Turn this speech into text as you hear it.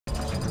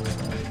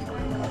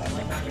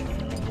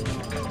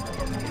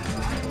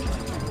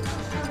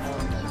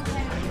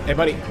Hey,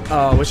 buddy.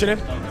 What's your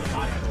name?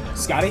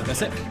 Scotti?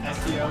 That's it?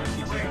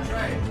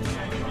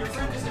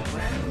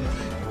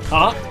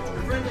 Huh?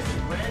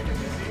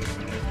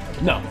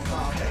 No.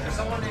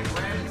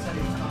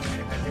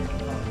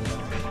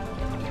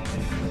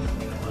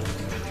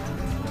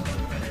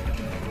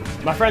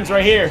 My friend's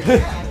right here.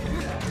 Scotty?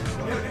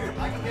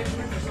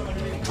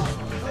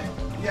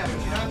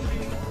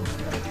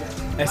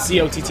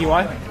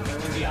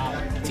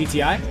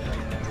 TTI?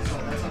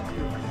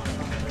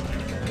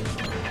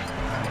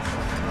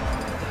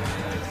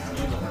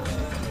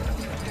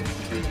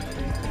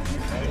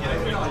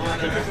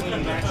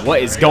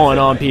 What is going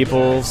on,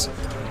 peoples?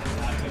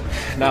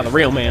 Now the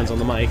real man's on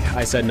the mic.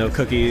 I said no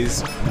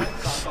cookies.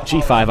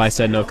 G5, I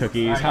said no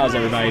cookies. How's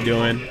everybody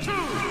doing?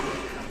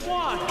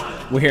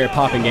 We're here at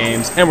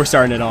popMoff, and we're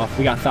starting it off.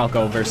 We got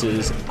Falco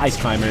versus Ice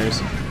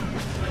Climbers.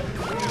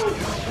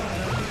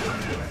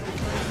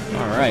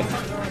 Alright.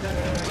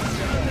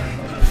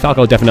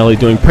 Falco definitely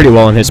doing pretty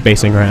well in his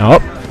spacing right now. Oh,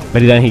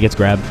 but then he gets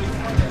grabbed.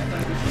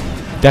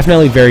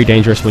 Definitely very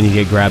dangerous when you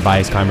get grabbed by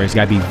Ice Climbers. You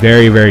gotta be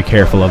very, very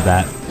careful of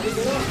that.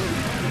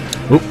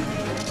 Oop.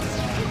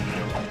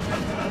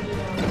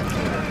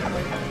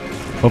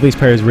 Both these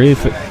players really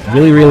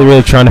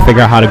trying to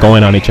figure out how to go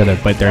in on each other,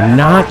 but they're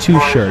not too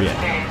sure yet.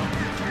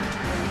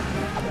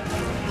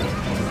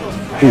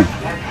 Ooh.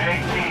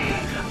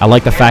 I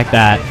like the fact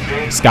that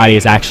Scotti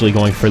is actually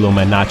going for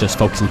Luma and not just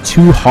focusing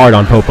too hard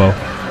on Popo.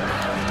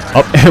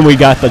 Oh, and we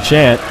got the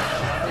chant.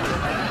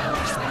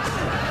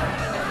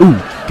 Ooh,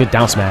 good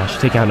down smash.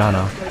 Take out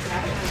Nana.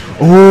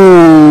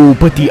 Ooh,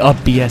 but the up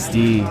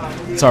BSD.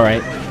 It's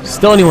alright.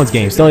 Still anyone's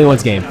game. Still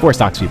anyone's game. 4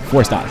 stocks, people.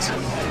 4 stocks.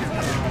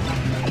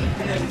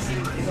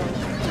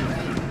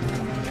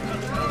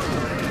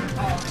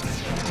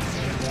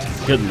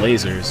 Good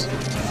lasers.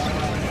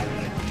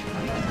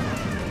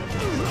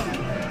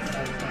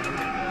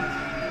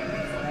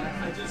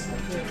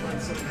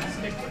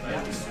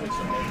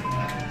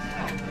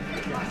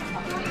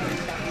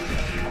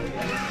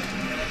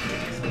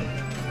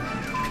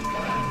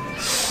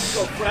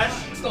 Go Phresh.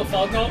 Let's go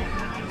Falco.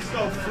 Let's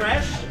go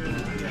Phresh.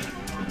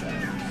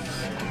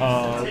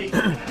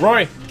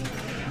 Roy. You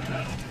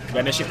got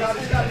an issue?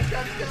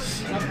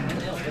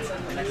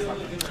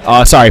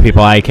 Sorry,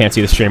 people. I can't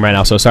see the stream right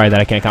now, so sorry that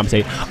I can't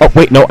compensate. Oh,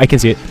 wait. No, I can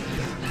see it.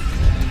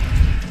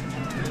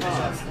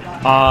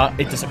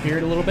 It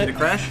disappeared a little bit. Did it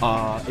crash?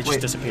 It just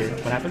disappeared.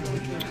 What happened?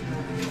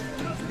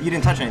 You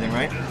didn't touch anything,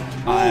 right?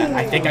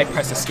 I think I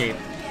pressed escape.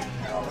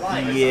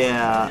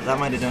 Yeah, that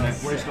might have done it.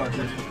 Where's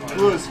Scotti?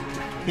 Lewis,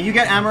 can you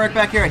get Amarek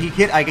back here? He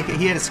hit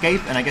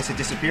escape, and I guess it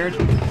disappeared.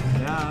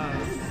 Yeah.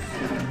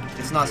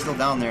 It's not still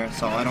down there,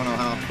 so I don't know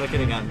how. Click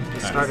it again.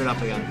 Just start it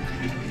up again.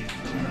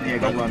 Yeah,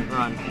 go run.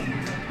 Run.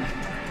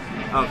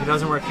 Oh, if it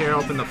doesn't work here,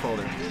 open the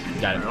folder.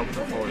 Got it. Or open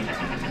the folder.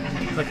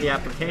 Click the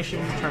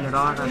application, turn it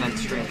on, and then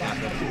stream tap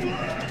it.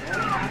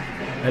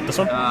 Hit this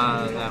one?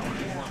 That one.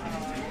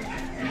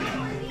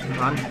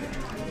 Run.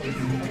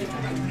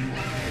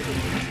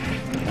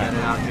 Get it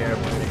out here,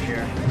 put it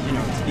here. You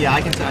know, Yeah,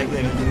 I can. Let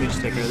me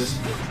just take care of this.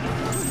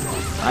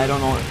 I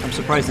don't know. I'm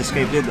surprised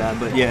Escape did that,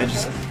 but yeah,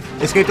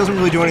 Escape doesn't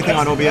really do anything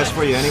on OBS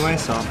for you anyway,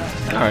 so. All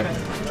right.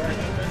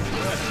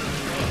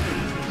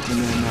 And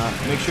then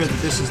make sure that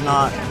this is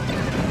not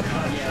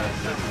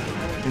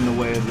in the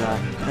way of that.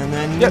 And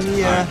then Yep.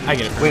 yeah. Right, I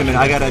get it. Wait a minute.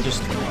 I gotta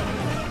just.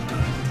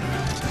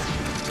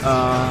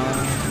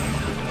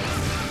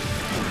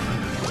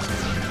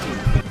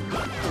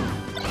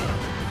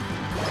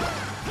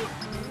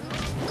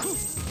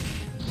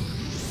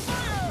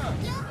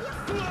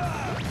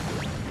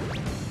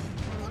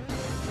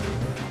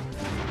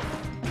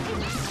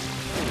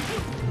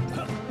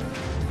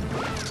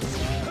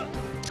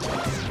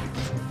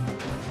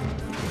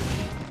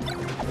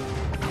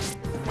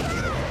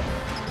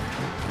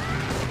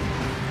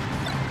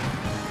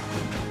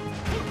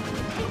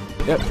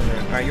 Yep. All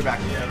right, you're back.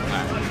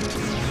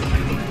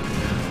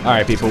 All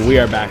right, people, we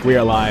are back. We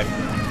are live.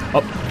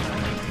 Oh.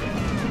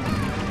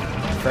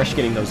 Phresh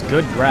getting those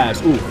good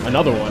grabs. Ooh,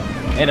 another one.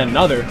 And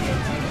another.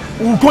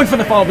 Ooh, going for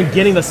the follow-up and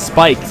getting the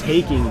spike,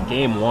 taking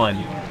game 1.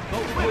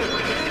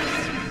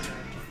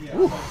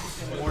 Ooh.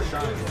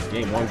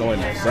 Game 1 going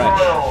to Phresh.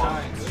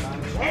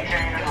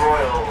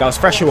 That was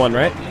Phresh who won,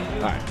 right?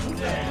 All right.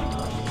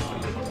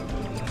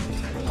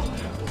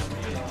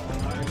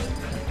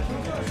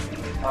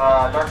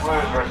 Dark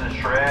Blues versus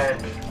Shred.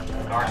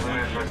 Dark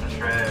Blues versus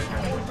Shred.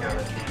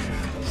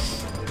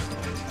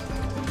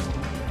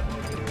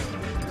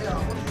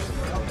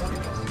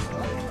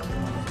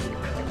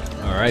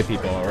 All right,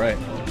 people. All right.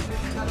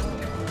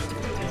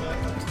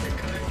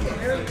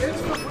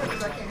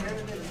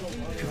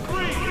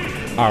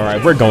 All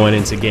right, we're going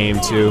into game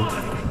 2.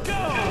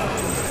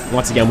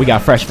 Once again, we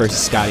got Phresh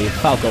versus Scotti,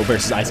 Falco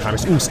versus Ice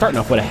Climbers. Ooh, starting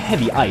off with a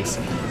heavy ice.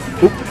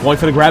 Oop, going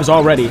for the grabs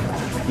already.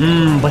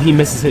 But he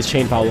misses his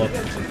chain follow-up.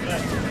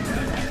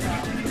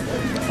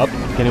 Up,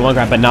 getting one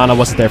grab, but Nana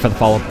wasn't there for the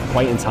follow-up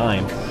quite in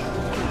time.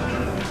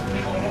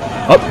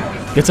 Up,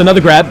 gets another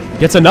grab,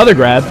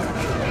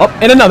 Up,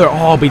 and another.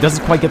 Oh, but he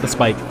doesn't quite get the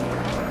spike.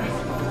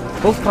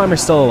 Both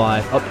climbers still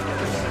alive. Up.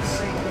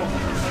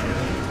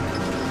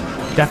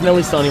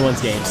 Definitely still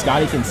anyone's game.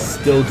 Scotti can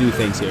still do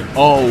things here.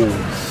 Oh,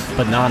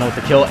 but Nana with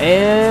the kill,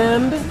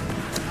 and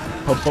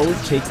Popo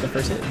takes the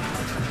first hit.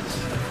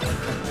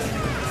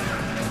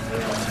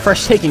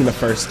 Phresh taking the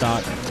first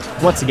stock,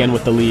 once again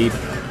with the lead.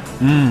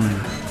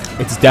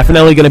 It's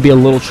definitely going to be a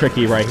little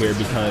tricky right here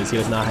because he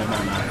does not have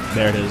Nana.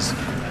 There it is.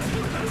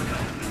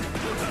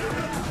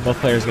 Both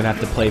players are going to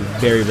have to play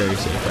very, very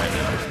safe right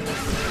now.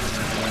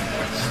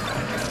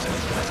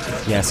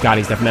 Yeah,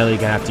 Scotty's definitely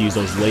going to have to use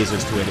those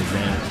lasers to his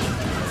advantage.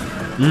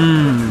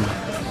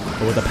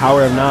 But with the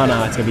power of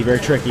Nana, it's going to be very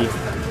tricky.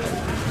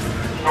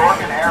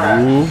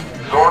 Ooh.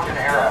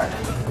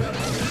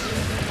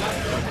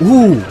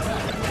 Ooh.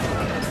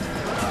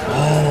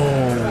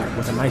 Oh,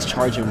 with a nice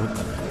charge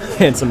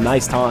and some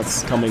nice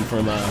taunts coming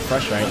from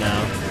Phresh right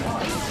now.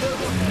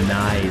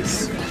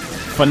 Nice.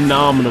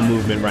 Phenomenal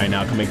movement right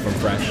now coming from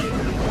Phresh.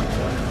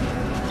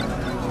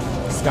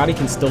 Scotti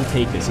can still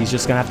take this. He's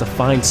just going to have to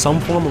find some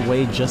form of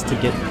way just to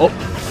get... Oh!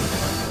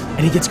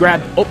 And he gets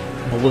grabbed. Oh!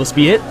 But will this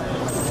be it?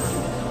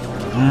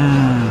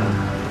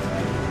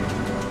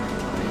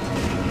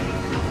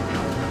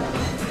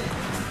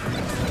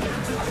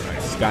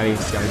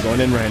 Scotty's going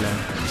in right now.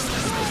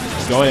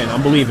 He's going in.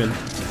 I'm believing.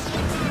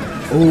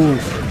 Ooh.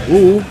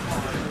 Ooh.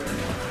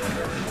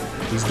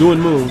 He's doing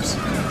moves.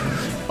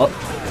 Oh.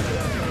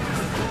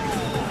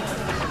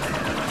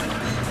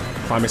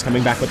 Climber's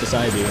coming back with the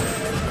side B.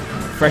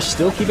 Phresh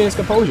still keeping his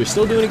composure.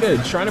 Still doing it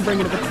good. Trying to bring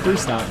it up with the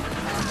 3-stop.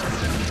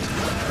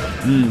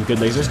 Good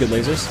lasers. Good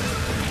lasers.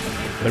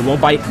 But it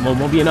won't bite.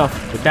 Won't be enough.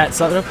 With that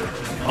setup.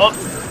 Oh.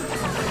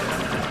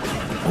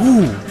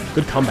 Ooh.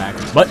 Good comeback.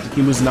 But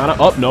he loses Nana.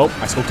 Oh, nope.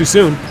 I spoke too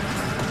soon.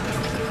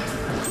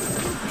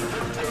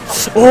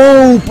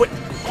 Oh, but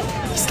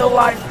he's still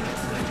alive.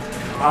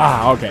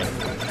 Ah, okay.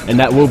 And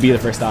that will be the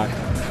first stock.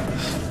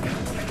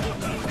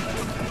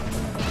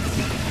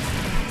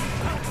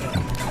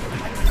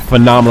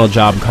 Phenomenal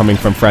job coming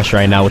from Phresh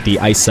right now with the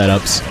ice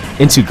setups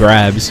into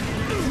grabs.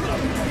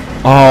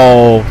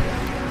 Oh.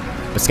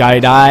 But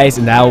Scotti dies,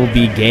 and that will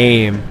be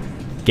game.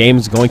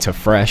 Game's going to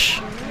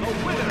Phresh.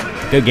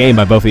 Good game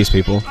by both of these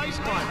people.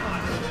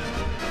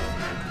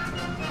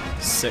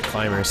 Sick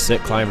climbers,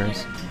 sick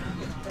climbers.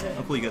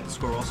 Hopefully you get the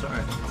score also. All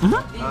right.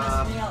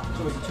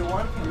 So it's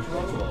 2-1?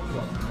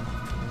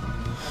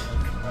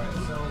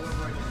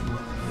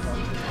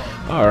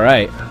 All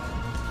right.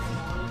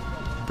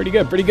 Pretty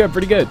good, pretty good,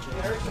 pretty good.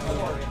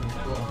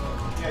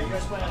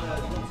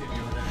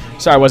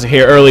 Sorry I wasn't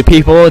here early,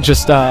 people.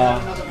 Just, I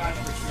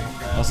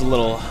was a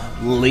little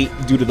late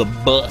due to the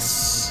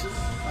bus.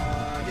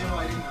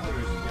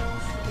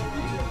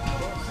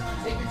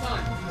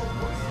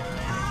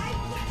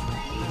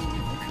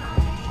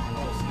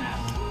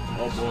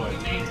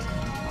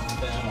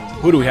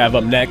 Who do we have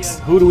up next?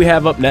 Who do we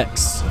have up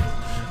next?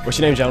 What's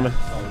your name, gentlemen?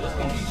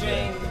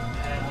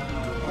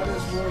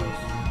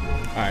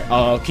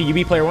 All right. Can you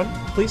be player 1,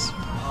 please?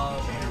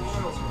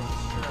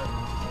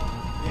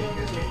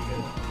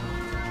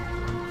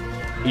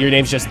 Your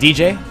name's just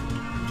DJ?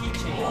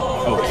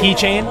 Oh,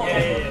 Keychain?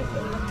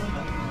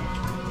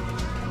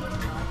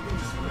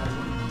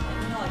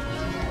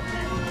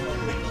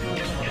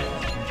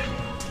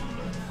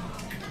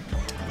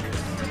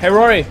 Hey,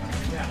 Rory.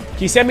 Can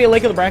you send me a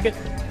link of the bracket?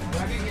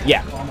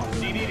 Yeah.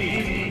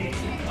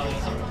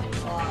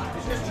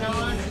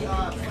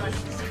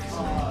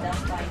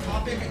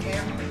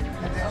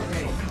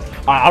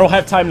 I don't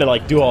have time to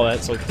like do all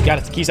that, so can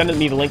you send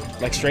me the link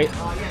like straight?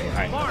 All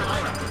right.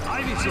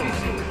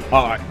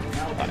 All right.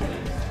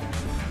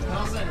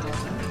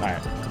 All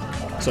right.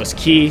 So it's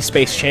key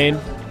space chain.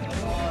 All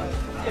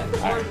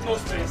right.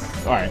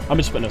 All right. I'm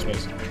just putting no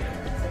space.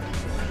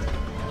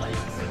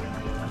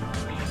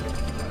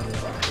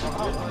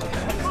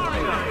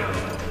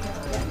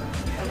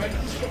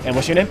 And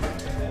what's your name?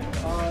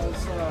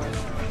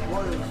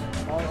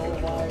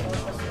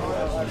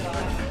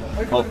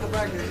 Oh.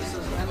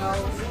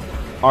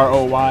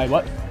 R-O-Y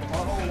what?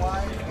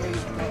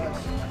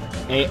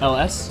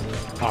 A-L-S?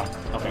 Oh,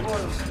 okay.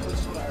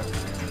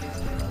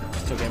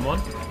 So game 1?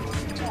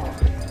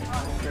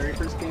 Very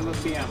first game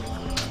of PM.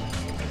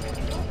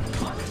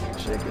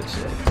 Good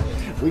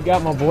shit. We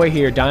got my boy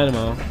here,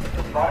 Dynamo.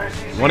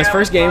 Won his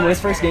first game, he's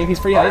pretty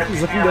hyped,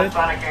 he's looking good.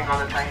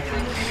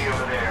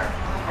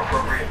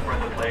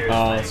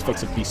 Let's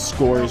fix up these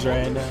scores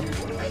right now.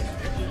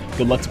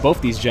 Good luck to both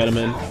these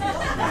gentlemen.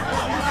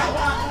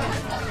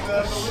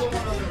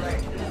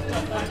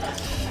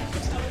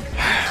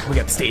 We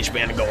got the stage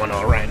band going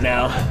on right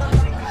now.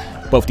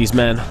 Both these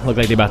men look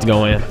like they're about to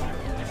go in.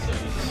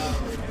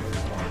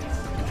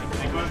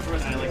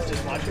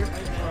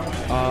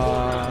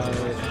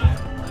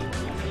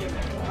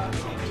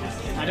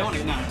 I don't want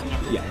to. No.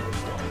 Yeah.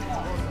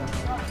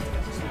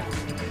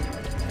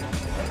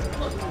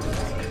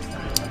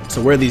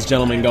 So where are these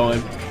gentlemen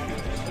going?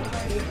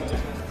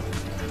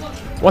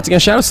 Once again,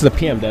 shout outs to the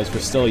PM devs for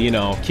still, you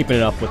know, keeping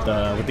it up with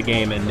the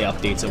game and the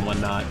updates and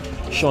whatnot,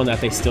 showing that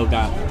they still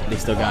got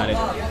it.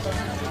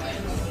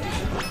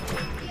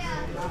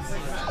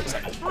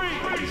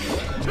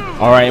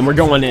 All right, and we're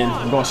going in.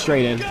 I'm going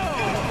straight in.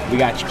 We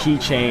got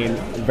Keychain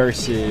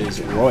versus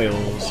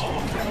Royals.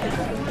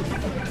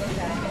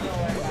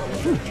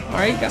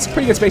 Alright, got some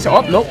pretty good space.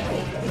 Oh, nope.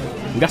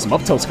 We got some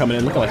up tilts coming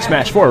in, looking like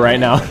Smash 4 right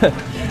now.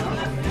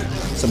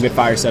 Some good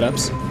fire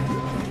setups.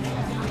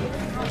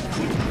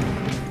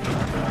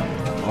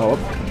 Oh,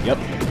 yep.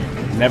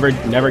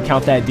 Never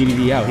count that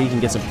DDD out. He can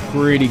get some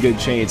pretty good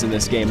chains in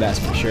this game, that's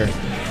for sure.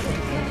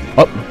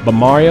 Oh, but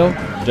Mario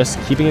just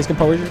keeping his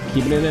composure,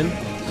 keeping it in.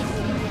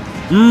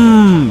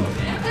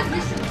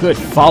 Good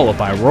follow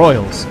by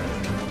Royals.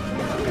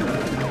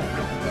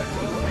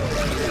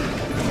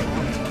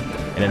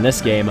 And in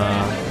this game,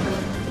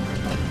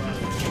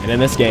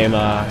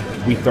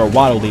 we throw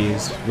Waddle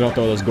Dees. We don't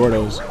throw those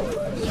Gordos.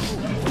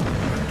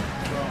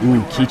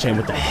 Ooh, Keychain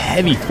with the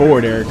heavy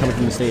forward air coming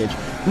from the stage.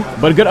 Ooh,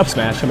 but a good up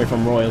smash coming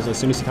from Royals as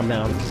soon as he comes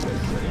down.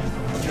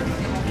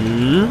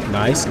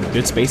 Nice.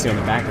 Good spacing on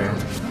the back air.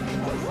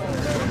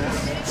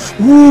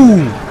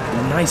 Ooh,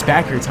 nice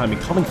back air timing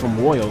coming from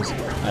Royals.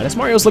 This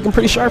Mario's looking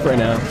pretty sharp right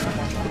now.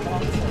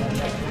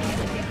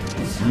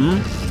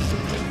 I'm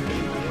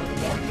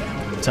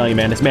telling you,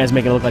 man, this man's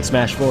making it look like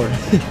Smash 4.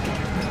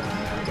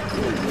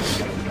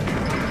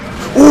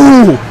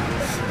 Ooh!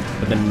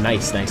 But the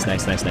nice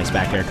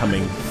back air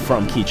coming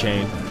from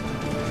Keychain.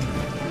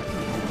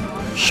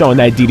 Showing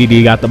that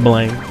DDD got the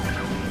bling.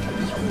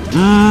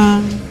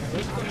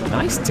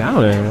 Nice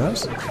down air.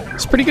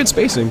 It's pretty good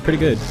spacing, pretty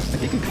good. I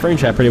think you can frame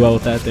trap pretty well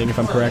with that thing, if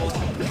I'm correct.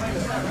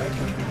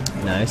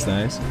 Nice.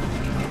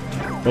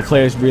 Both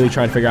players really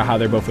trying to figure out how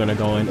they're both going to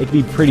go in. It could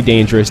be pretty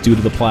dangerous due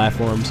to the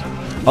platforms.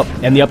 Oh,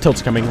 and the up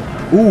tilt's coming.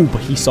 Ooh,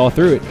 but he saw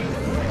through it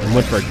and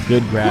went for a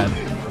good grab.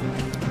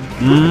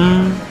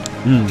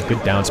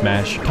 Good down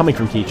smash coming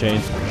from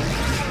Keychain.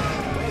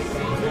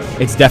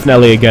 It's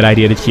definitely a good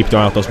idea to keep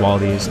throwing out those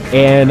Waldies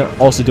and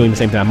also doing the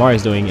same thing that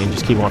Mario's doing and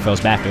just keep going for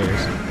those back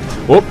airs.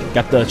 Oh,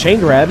 got the chain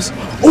grabs.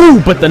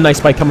 Ooh, but the nice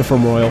spike coming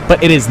from Royal.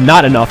 But it is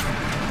not enough.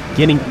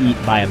 Getting eat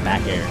by a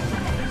back air.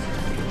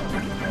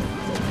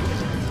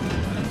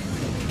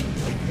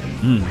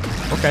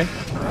 Okay.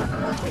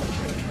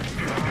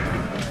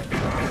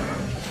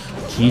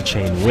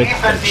 Keychain with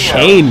the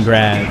chain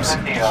grabs.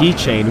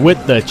 Keychain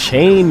with the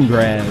chain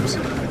grabs.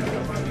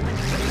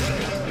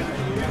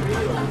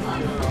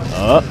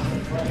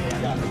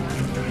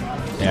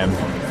 Damn.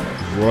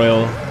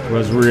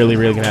 Royal's really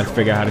gonna have to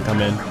figure out how to come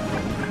in.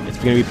 It's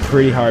gonna be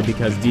pretty hard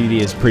because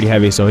DDD is pretty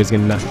heavy, so he's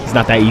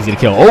not that easy to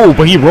kill. Oh,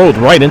 but he rolled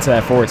right into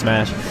that forward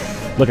smash.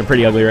 Looking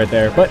pretty ugly right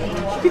there, but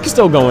he can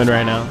still go in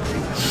right now.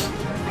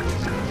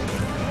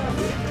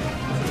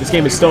 This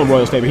game is still in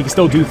Royal's favor. He can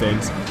still do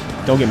things.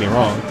 Don't get me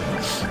wrong.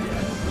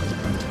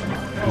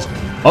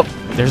 Oh,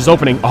 there's his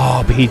opening.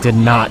 Oh, but he did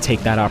not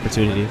take that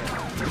opportunity.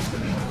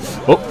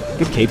 Oh,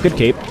 good cape, good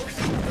cape.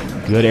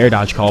 Good air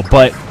dodge call,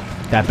 but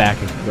that back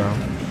throw.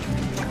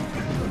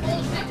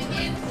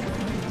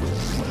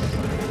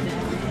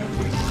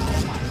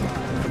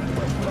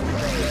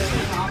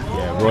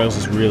 Yeah, Royals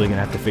is really going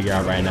to have to figure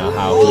out right now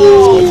how he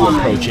is going to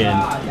approach in.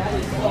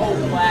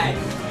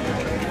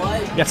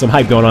 Got some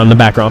hype going on in the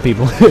background,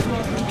 people.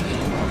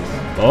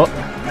 Oh,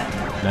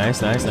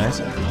 nice.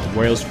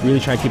 Royals really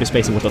trying to keep his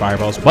spacing with the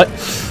fireballs, but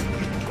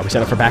are we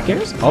set up for back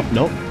airs? Oh,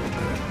 no.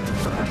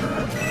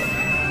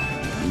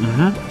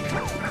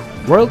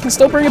 Royal can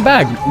still bring it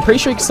back. I'm pretty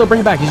sure he can still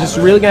bring it back. He's just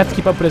really going to have to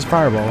keep up with his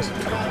fireballs.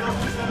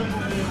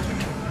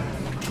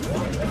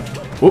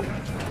 Oop.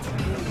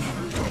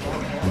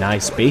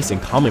 Nice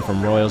spacing coming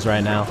from Royals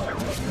right now.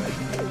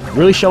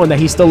 Really showing that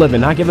he's still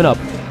living, not giving up.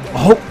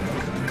 Oh.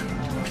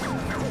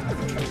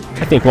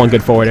 I think one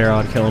good forward air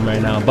ought to kill him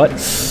right now, but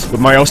with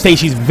Mario stage,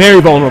 he's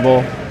very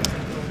vulnerable,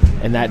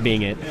 and that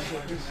being it.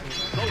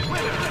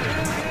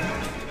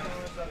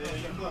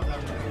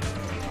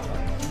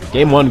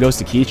 Game 1 goes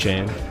to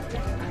Keychain.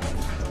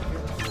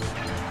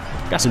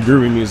 Got some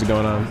groovy music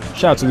going on.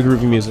 Shout out to the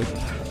groovy music.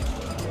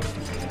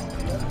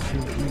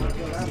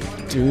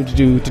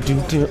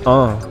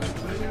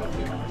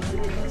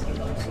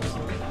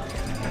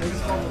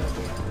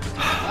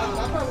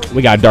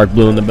 We got Dark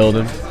Blue in the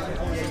building.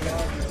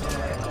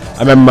 I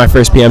remember my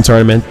first PM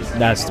tournament.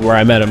 That's where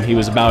I met him. He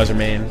was a Bowser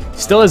main.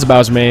 Still is a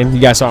Bowser main. You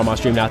guys saw him on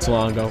stream not too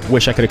long ago.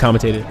 Wish I could have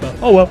commentated, but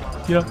oh well,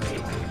 you know,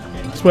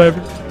 it's whatever.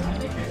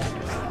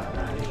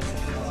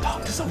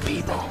 Talk to some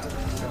people.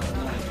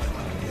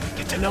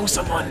 Get to know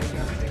someone.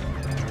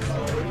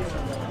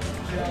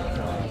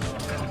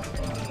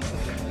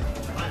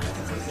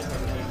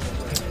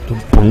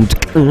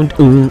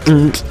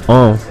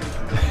 Oh.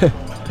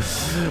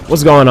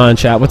 What's going on,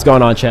 chat? What's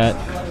going on, chat?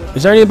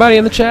 Is there anybody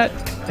in the chat?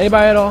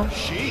 Anybody at all?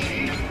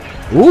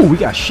 Ooh, we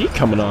got Sheik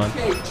coming on.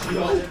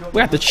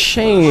 We got the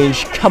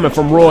change coming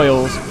from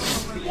Royals.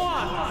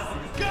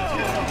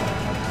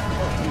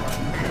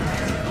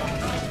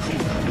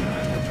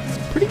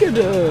 Pretty good,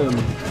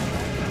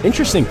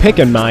 interesting pick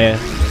in my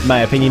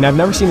opinion. I've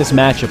never seen this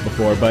matchup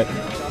before, but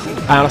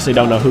I honestly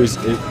don't know whose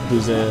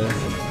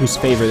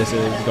favor this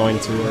is going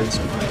towards.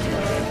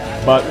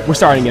 But we're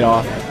starting it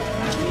off.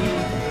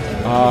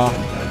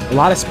 A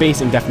lot of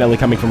spacing definitely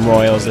coming from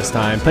Royals this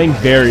time. Playing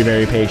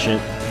very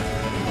patient.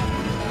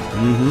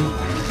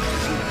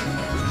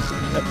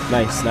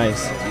 Nice,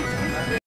 nice.